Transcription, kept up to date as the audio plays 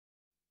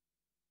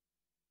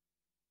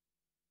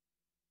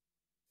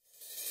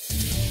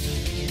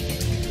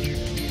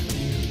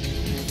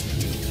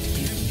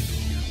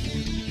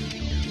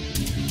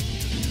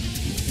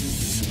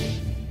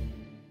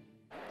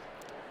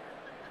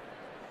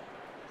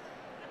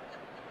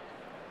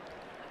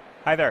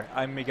Hi there,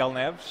 I'm Miguel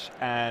Neves,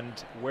 and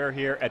we're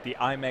here at the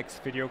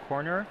IMEX Video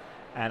Corner,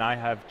 and I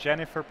have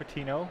Jennifer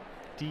Patino,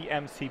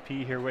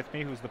 DMCP, here with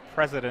me, who's the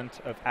president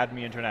of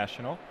ADME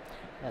International.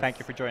 Yes. Thank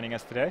you for joining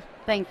us today.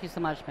 Thank you so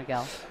much,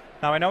 Miguel.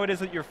 Now, I know it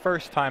isn't your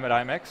first time at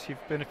IMEX.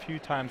 You've been a few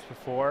times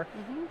before.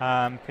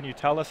 Can you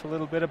tell us a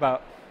little bit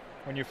about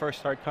when you first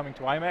started coming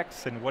to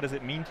IMEX, and what does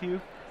it mean to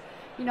you?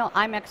 You know,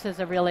 IMEX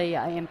is a really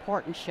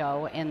important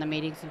show in the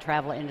meetings and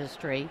travel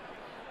industry.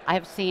 I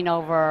have seen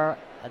over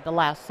the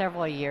last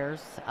several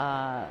years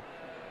a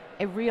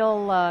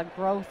real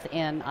growth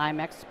in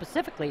IMEX,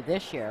 specifically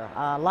this year.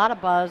 A lot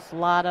of buzz, a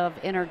lot of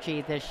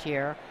energy this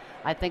year.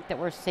 I think that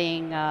we're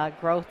seeing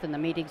growth in the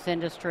meetings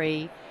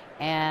industry,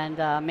 and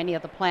many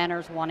of the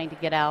planners wanting to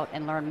get out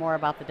and learn more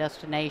about the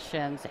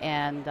destinations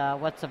and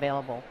what's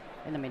available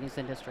in the meetings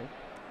industry.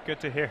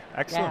 Good to hear.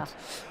 Excellent.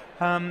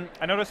 Yeah.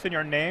 I noticed in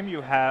your name you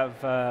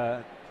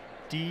have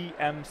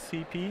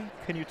DMCP.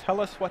 Can you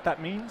tell us what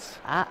that means?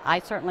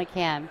 I certainly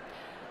can.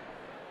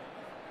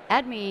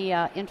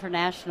 ADME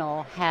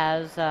International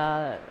has,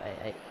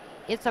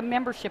 it's a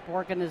membership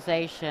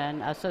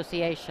organization,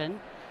 association,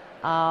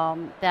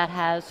 that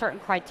has certain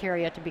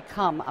criteria to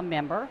become a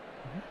member.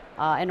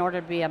 In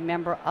order to be a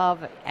member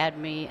of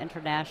ADME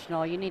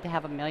International, you need to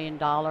have $1 million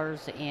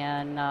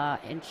in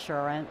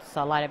insurance,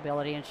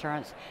 liability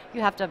insurance.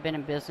 You have to have been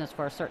in business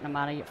for a certain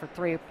amount of for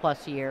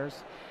 3+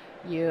 years.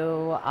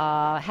 You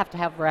have to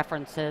have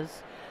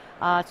references.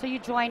 So you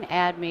join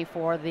ADME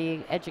for the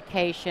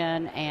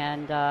education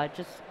and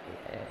just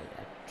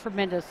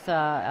tremendous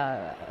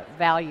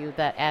value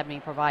that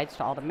ADME provides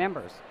to all the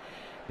members.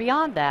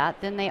 Beyond that,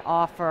 then they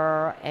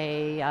offer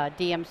a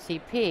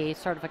DMCP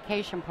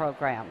certification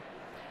program.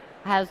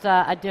 Has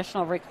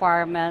additional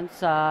requirements,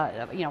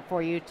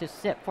 for you to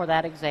sit for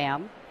that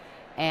exam.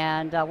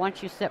 And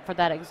once you sit for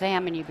that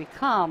exam and you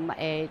become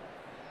a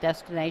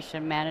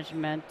destination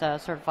management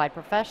certified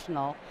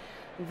professional,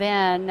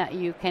 then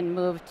you can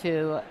move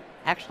to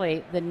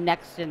actually the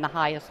next in the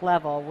highest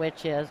level,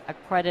 which is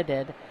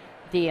accredited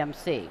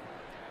DMC.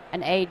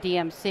 An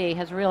ADMC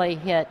has really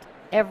hit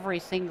every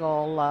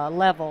single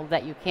level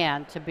that you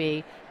can to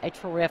be a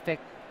terrific,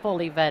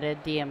 fully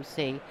vetted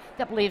DMC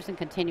that believes in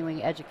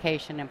continuing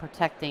education and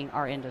protecting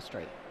our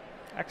industry.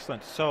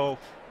 Excellent. So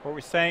what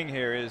we're saying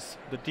here is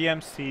the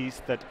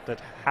DMCs that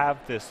have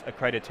this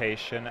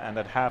accreditation and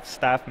that have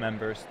staff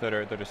members that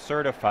are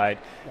certified,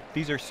 Yes.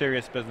 These are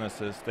serious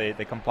businesses. They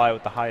comply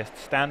with the highest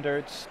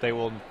standards. They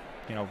will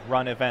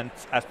run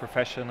events as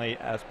professionally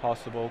as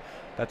possible.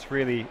 That's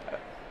really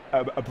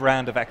a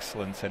brand of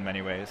excellence in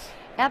many ways.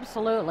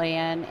 Absolutely,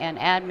 and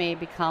ADME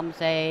becomes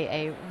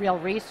a real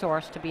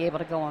resource to be able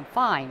to go and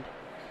find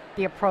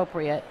the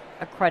appropriate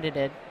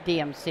accredited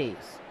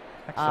DMCs.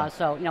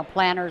 So,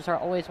 planners are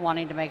always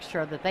wanting to make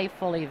sure that they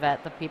fully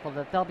vet the people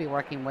that they'll be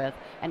working with,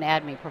 and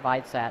ADME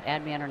provides that.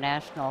 ADME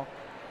International,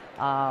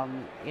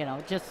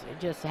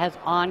 just has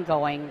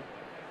ongoing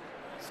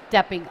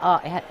stepping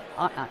up,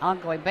 on an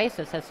ongoing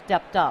basis has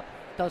stepped up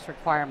those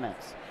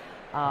requirements.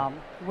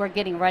 We're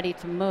getting ready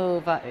to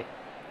move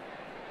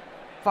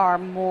far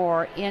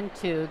more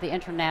into the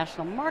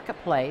international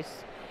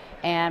marketplace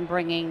and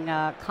bringing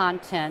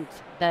content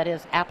that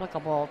is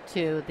applicable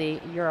to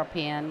the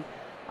European,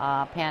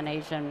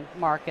 Pan-Asian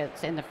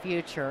markets in the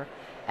future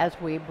as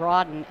we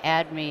broaden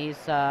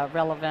ADME's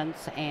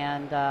relevance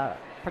and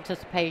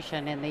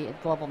participation in the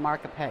global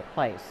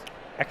marketplace.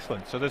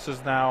 Excellent. So this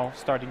is now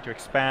starting to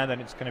expand,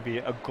 and it's going to be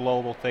a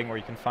global thing where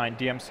you can find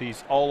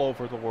DMCs all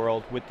over the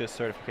world with this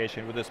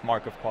certification, with this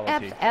mark of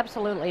quality.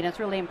 Absolutely, and it's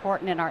really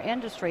important in our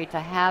industry to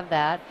have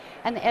that.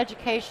 And the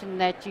education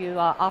that you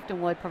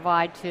often would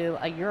provide to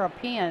a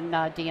European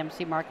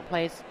DMC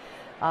marketplace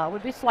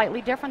would be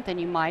slightly different than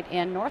you might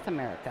in North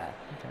America.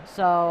 Okay.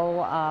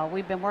 So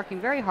we've been working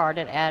very hard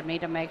at ADME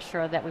to make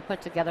sure that we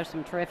put together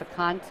some terrific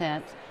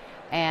content.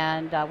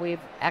 And we've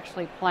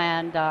actually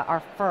planned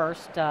our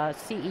first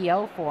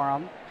CEO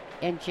forum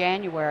in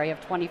January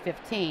of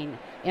 2015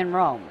 in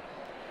Rome.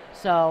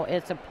 So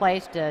it's a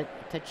place to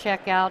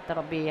check out.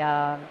 That'll be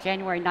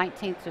January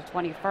 19th to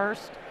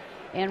 21st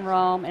in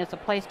Rome. And it's a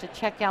place to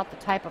check out the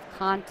type of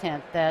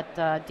content that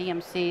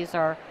DMCs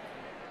are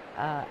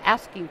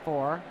asking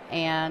for,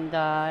 and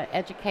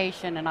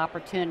education and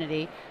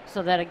opportunity,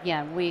 so that,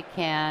 again, we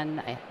can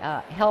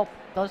help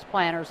those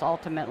planners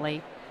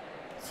ultimately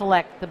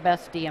select the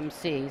best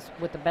DMCs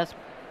with the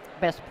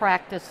best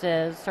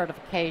practices,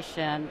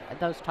 certification,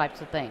 those types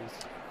of things.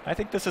 I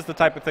think this is the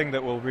type of thing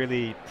that will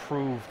really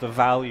prove the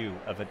value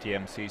of a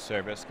DMC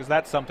service, because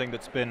that's something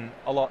that's been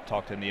a lot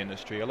talked in the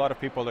industry. A lot of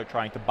people are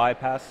trying to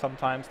bypass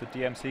sometimes the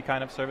DMC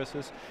kind of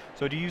services.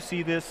 So do you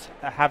see this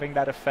having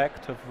that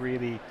effect of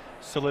really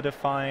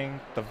solidifying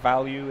the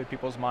value in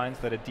people's minds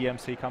that a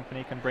DMC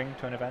company can bring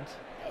to an event?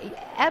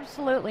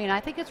 Absolutely, and I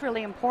think it's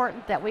really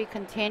important that we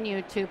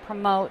continue to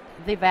promote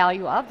the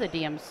value of the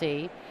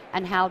DMC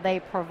and how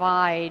they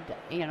provide,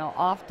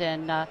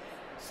 often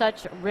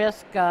such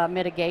risk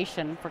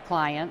mitigation for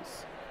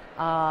clients,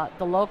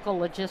 the local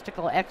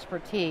logistical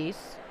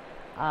expertise,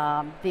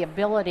 The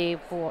ability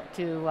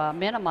to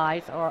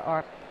minimize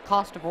or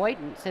cost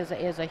avoidance is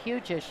a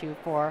huge issue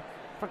for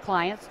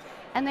clients,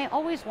 and they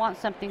always want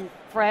something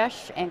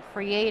fresh and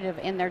creative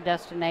in their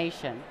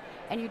destination.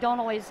 And you don't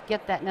always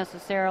get that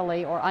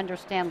necessarily or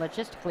understand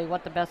logistically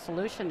what the best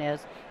solution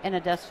is in a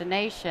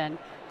destination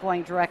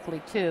going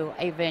directly to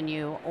a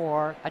venue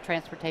or a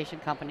transportation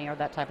company or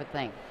that type of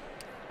thing.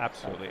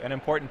 Absolutely, an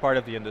important part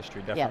of the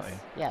industry, definitely.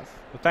 Yes.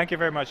 Well, thank you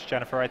very much,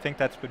 Jennifer. I think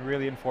that's been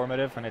really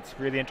informative, and it's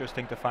really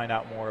interesting to find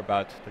out more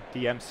about the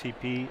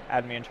DMCP,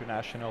 ADME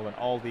International, and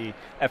all the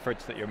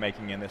efforts that you're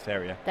making in this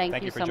area.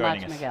 Thank you for so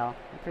joining much, us. Miguel.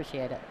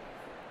 Appreciate it.